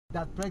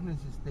that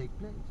pregnancies take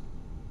place.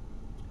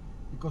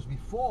 Because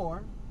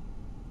before,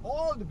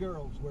 all the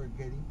girls were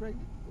getting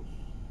pregnant because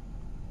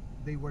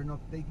they were not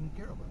taking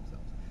care of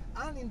themselves.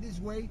 And in this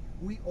way,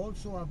 we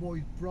also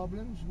avoid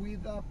problems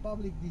with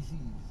public disease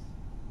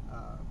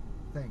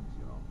things,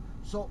 you know.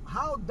 So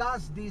how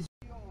does this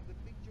of the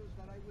pictures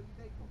that I will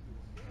take of you?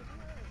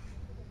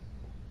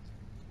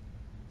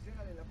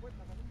 Cierrale la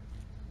puerta, María.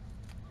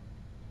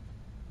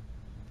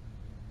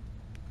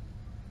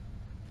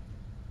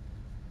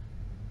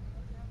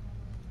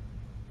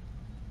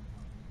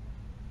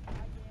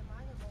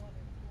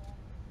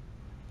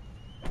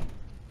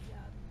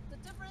 The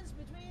difference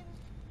between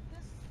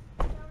this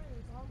area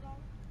and Hong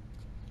Kong,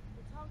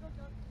 it's Hong Kong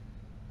got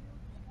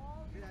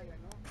all the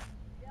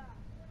yeah.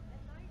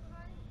 At night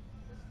time,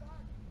 the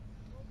sun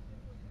goes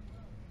into the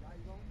world.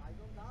 I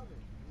don't doubt it.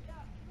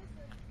 Yeah,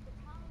 because the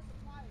power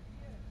supply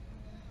here,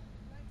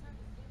 night time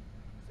is different.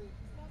 Sí.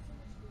 It's not so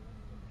much the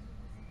electricity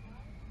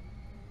supply,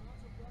 and not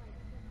so bright.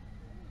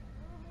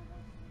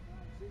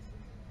 Sí, sí.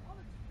 All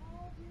the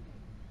tall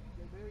buildings,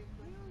 They're very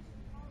huge impressive.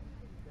 and tall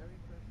buildings. Very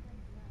impressive.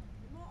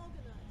 Yeah. More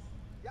organized.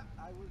 Yeah,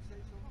 I will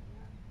say so.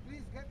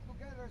 Please get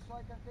together so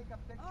I can take a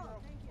picture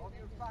of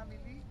your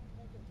family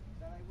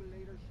that I will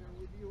later share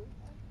with you.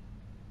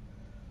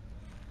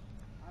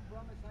 I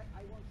promise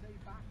I won't say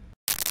back.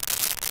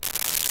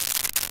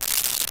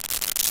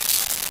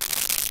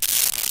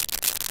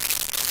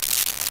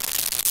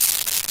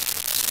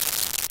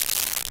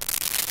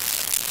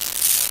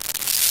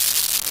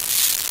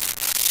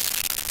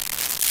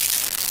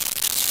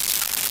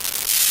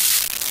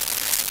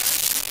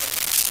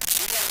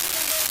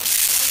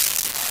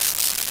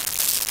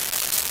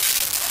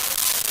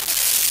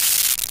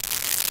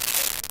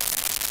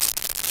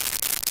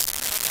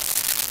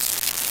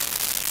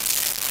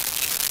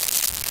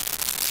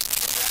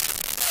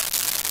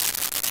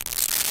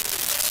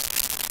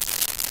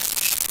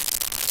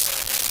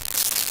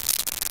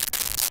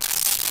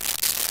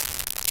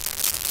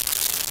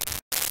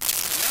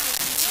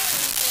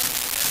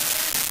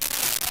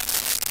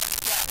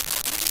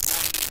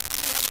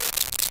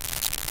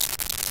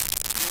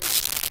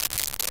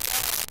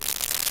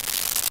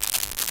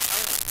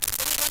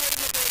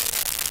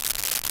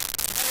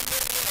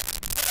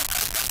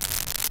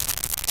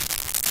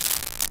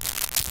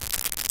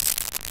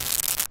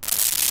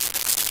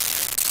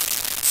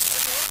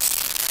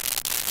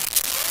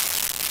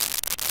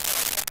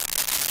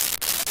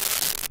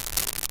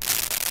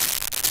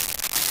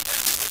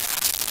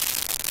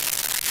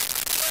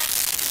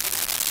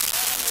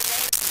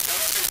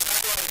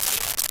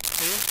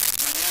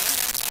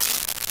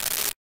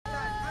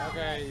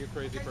 Okay, you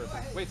crazy person.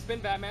 Wait, spin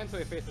Batman so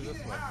he faces this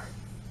way.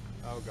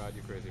 Oh god,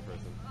 you crazy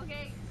person.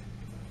 Okay.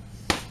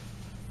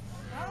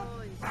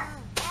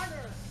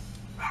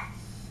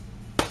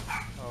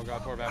 Oh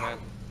god, poor Batman.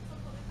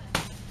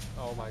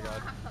 Oh my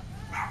god.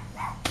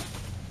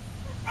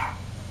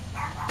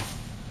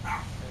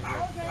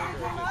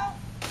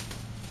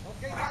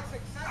 Okay, that's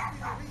exactly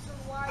the reason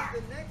why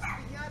the next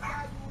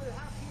piñata you will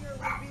have here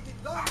will be the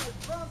Donald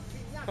Trump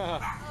piñata.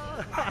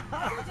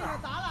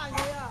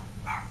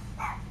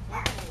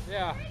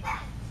 Yeah.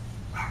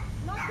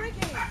 Not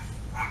breaking.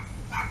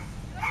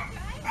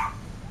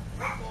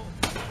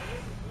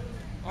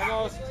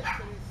 Almost.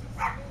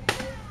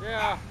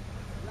 Yeah.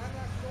 La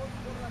razón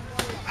por la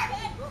cual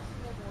el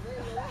próximo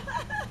modelo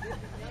de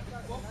piñata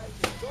será el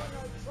de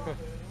Donald Trump.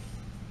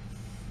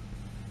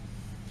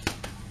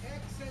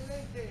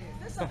 Excelente.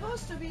 They're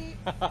supposed to be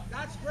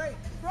That's great.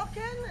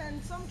 broken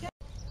and some can.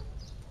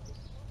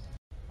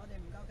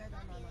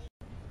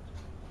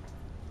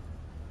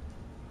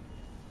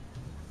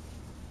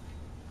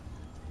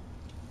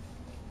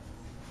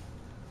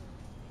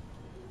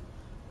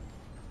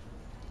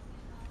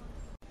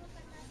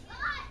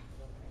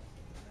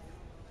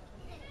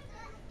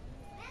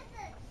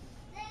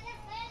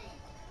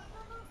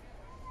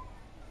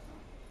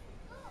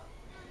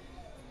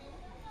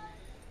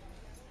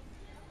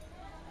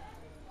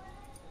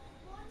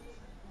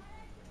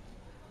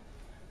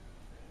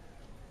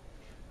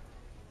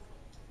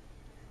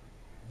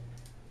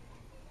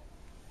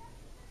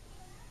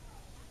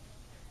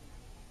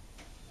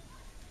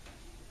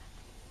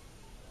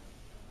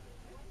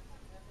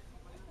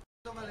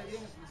 Tómale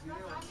bien sus videos.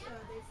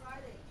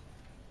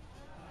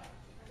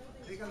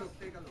 Take a look,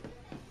 take a look.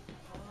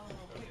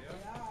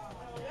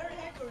 Very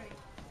accurate.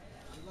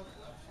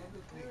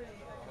 Absolutely.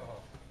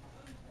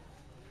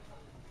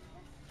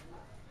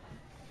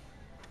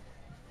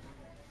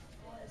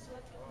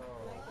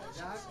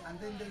 That, and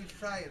then they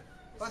fry it.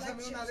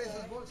 Pásame una de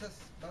esas bolsas,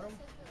 varón.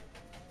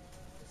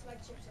 It's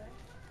like chips, right?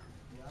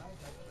 Yeah, I'll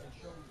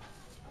show you.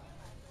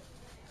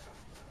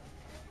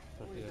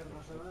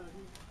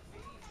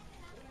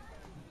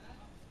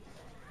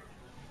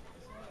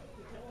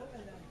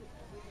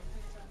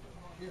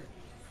 Here.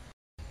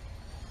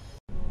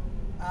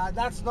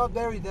 That's not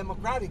very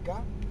democratic,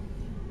 huh?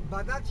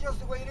 But that's just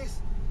the way it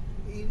is.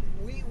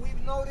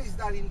 We've noticed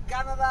that in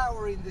Canada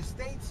or in the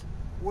States,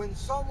 when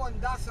someone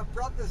does a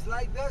protest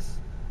like this,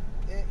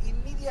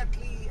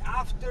 immediately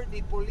after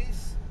the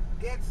police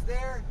gets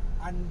there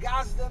and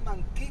gas them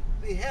and kick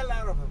the hell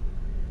out of them.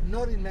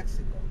 Not in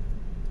Mexico.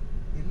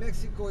 In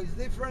Mexico is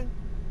different,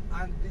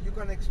 and you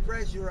can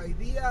express your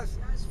ideas.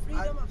 That's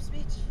freedom of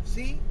speech.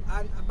 See,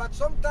 but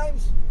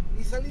sometimes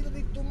it's a little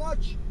bit too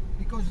much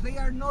because they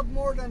are not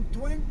more than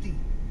 20.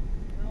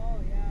 Oh,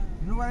 yeah.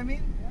 You know what I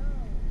mean?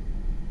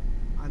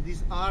 Yeah. And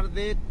these are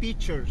the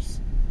teachers.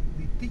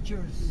 The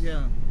teachers,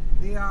 Yeah.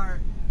 they are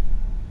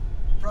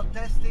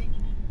protesting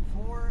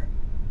for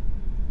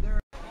their...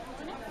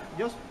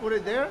 Just put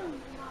it there.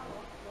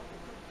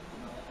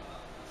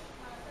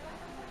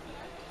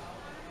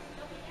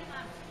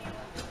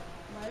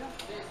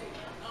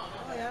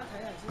 Oh, yeah,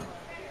 okay, I see.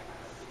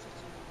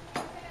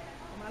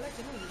 同埋咧，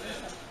整完嘢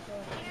實就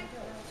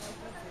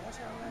火槍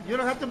咧， You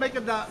don't have to make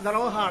it that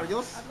all hard.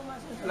 Just 阿公媽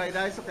先 like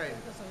that, it's okay.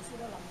 個上司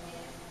都諗嘅，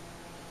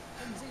佢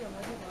唔識用嗰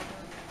啲講。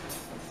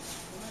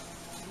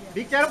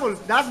 Be careful.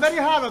 That's very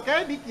hard,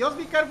 okay? Just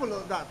be careful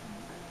of that.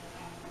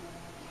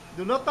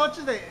 Do not touch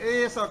the...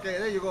 It's okay.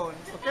 There you go.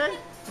 Okay?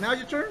 Now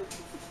your turn.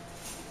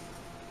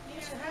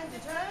 Use your hand to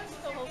turn.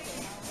 You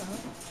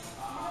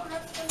don't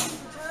have to use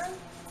to turn.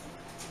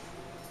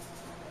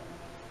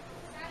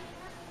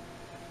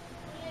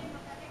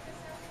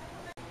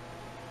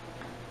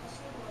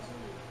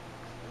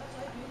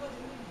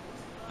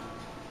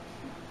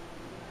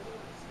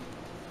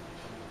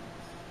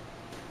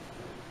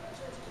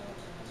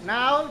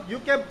 Now you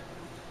can...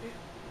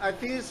 I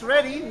think it's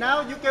ready.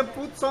 Now you can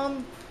put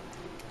some...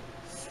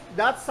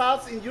 that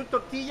sauce in your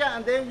tortilla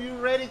and then you're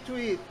ready to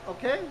eat.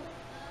 Okay?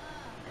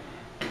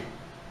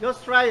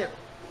 Just try it.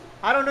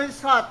 I don't know,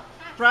 it's hot.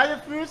 Try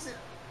it first.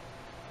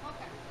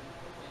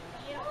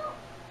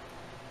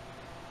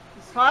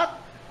 It's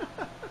hot?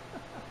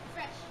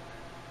 Fresh.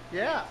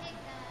 Yeah.